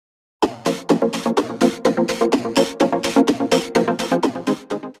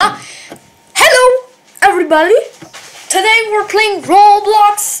everybody. Today we're playing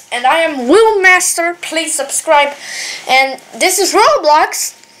Roblox and I am WillMaster. Please subscribe. And this is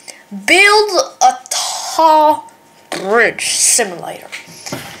Roblox. Build a tall bridge simulator.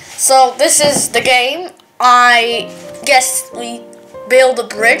 So this is the game. I guess we build a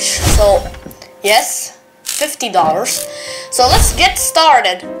bridge. So yes, $50. So let's get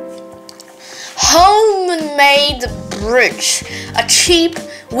started. Homemade bridge. A cheap,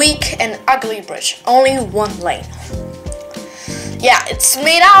 weak, and ugly bridge. Only one lane. Yeah, it's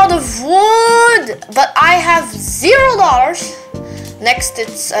made out of wood, but I have $0. Next,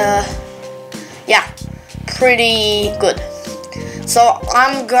 it's yeah, pretty good. So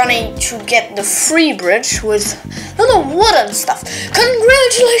I'm going to get the free bridge with little wooden stuff.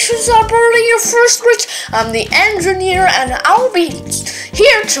 Congratulations on building your first bridge. I'm the engineer and I'll be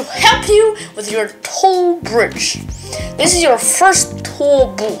here to help you with your toll bridge. This is your first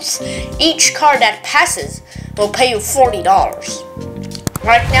toll booth. Each car that passes will pay you $40.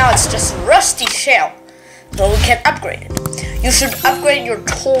 Right now it's just a rusty shell, so we can upgrade it. You should upgrade your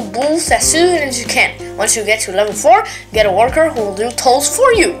toll booth as soon as you can. Once you get to level 4, get a worker who will do tolls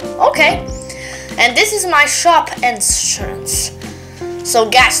for you. Okay. And this is my shop entrance. So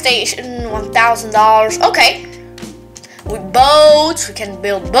gas station, $1,000. Okay. With boats, we can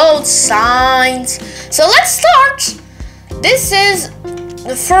build boats, signs. So let's start. This is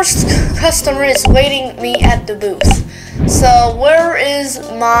the first customer is waiting me at the booth. So where is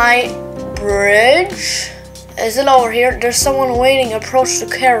my bridge? Is it over here? There's someone waiting. Approach the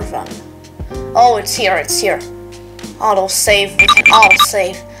caravan. Oh, it's here. It's here. Auto save. We can auto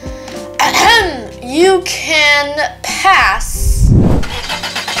save. Ahem. You can pass.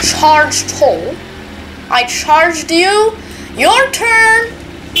 Charge toll. I charged you. Your turn.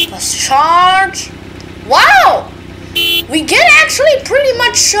 Let's charge. Wow. We get actually pretty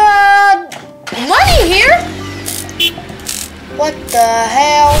much money here. What the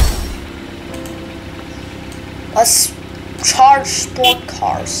hell? Let's charge sport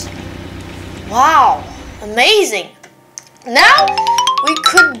cars. Wow, amazing. Now we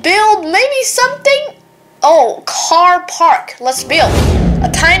could build maybe something. Oh, car park. Let's build a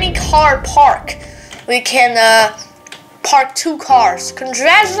tiny car park. We can park 2 cars.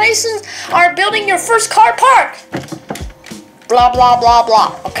 Congratulations on building your first car park. Blah, blah, blah,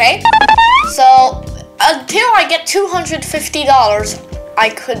 blah. Okay? So until I get $250, I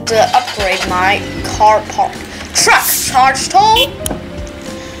could upgrade my car park. Truck, charge toll.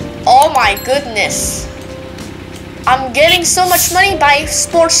 Oh my goodness. I'm getting so much money by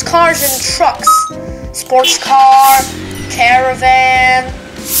sports cars and trucks. Sports car, caravan.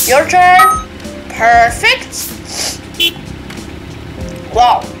 Your turn. Perfect.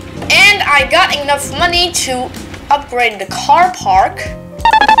 Wow. And I got enough money to upgrade the car park.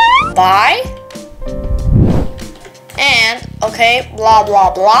 Buy. And, okay, blah,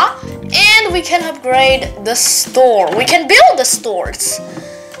 blah, blah. And we can upgrade the store. We can build the stores.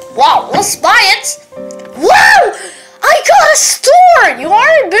 Wow, let's buy it. Wow! I got a store! You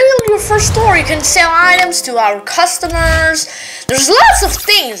already built your first store. You can sell items to our customers. There's lots of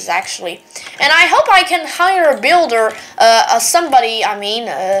things, actually. And I hope I can hire a builder, somebody, I mean,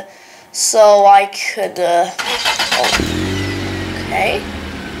 so I could, okay.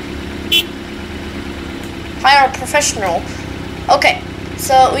 Hire a professional. Okay,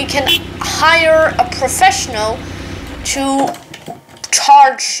 so we can hire a professional to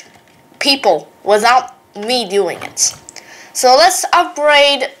charge people without me doing it. So let's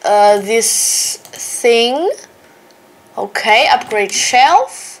upgrade this thing. Okay, upgrade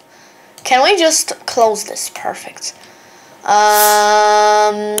shelf. Can we just close this? Perfect.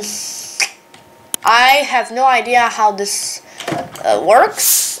 I have no idea how this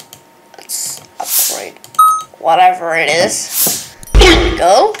works. Let's upgrade whatever it is. There we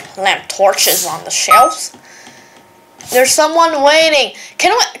go. Lamp torches on the shelves. There's someone waiting.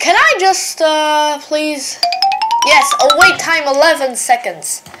 Can I just please? Yes. Oh, wait time 11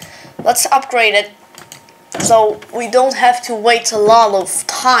 seconds. Let's upgrade it so we don't have to wait a lot of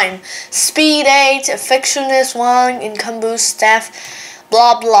time. Speed 8, affectionist 1, income boost, staff,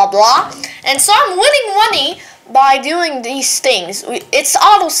 blah blah blah. And so I'm winning money by doing these things. It's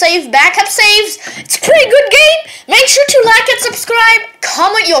auto-save, backup saves. It's a pretty good game. Make sure to like and subscribe.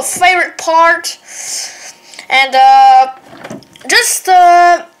 Comment your favorite part. And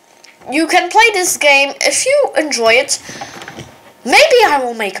you can play this game if you enjoy it. Maybe I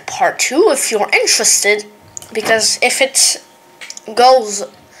will make a part 2 if you're interested. Because if it goes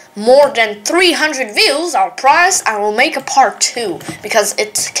more than 300 views, I promise I will make a part 2. Because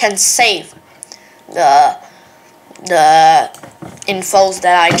it can save the infos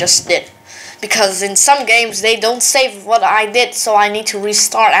that I just did. because in some games they don't save what I did, so I need to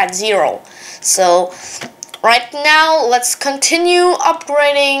restart at 0. So right now let's continue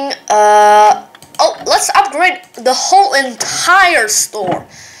upgrading. Let's upgrade the whole entire store.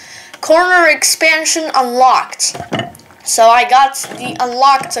 Corner expansion unlocked. So I got the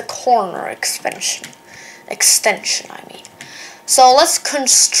unlocked corner extension, I mean. So let's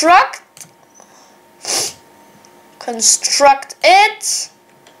construct it,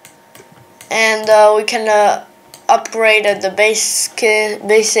 and we can upgrade the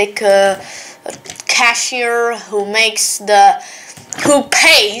basic cashier who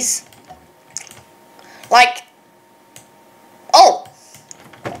pays. Like, oh,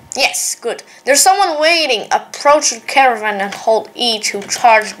 yes, good. There's someone waiting. Approach the caravan and hold E to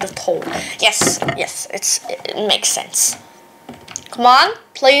charge the toll. Yes, it makes sense. Come on,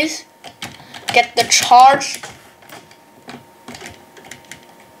 please. Get the charge.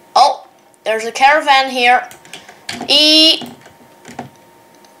 Oh, there's a caravan here. E.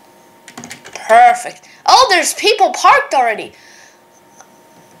 Perfect. Oh, there's people parked already.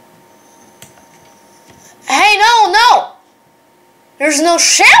 Hey, no. There's no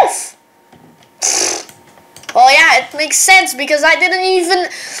shelf. Well, yeah, it makes sense because I didn't even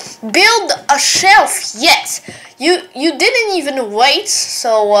build a shelf yet. You didn't even wait,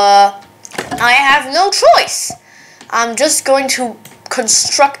 so I have no choice. I'm just going to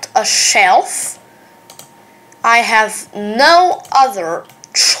construct a shelf. I have no other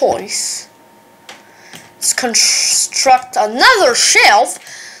choice. Let's construct another shelf.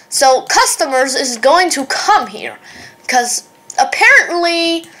 So customers is going to come here because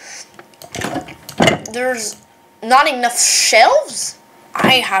apparently there's not enough shelves.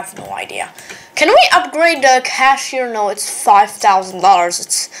 I have no idea. Can we upgrade the cashier? No, it's $5,000.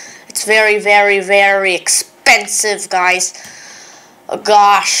 It's very, very, very expensive, guys. Oh,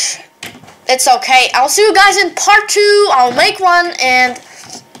 gosh. It's okay. I'll see you guys in part 2. I'll make one, and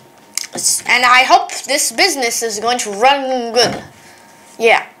I hope this business is going to run good.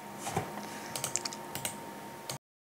 Yeah.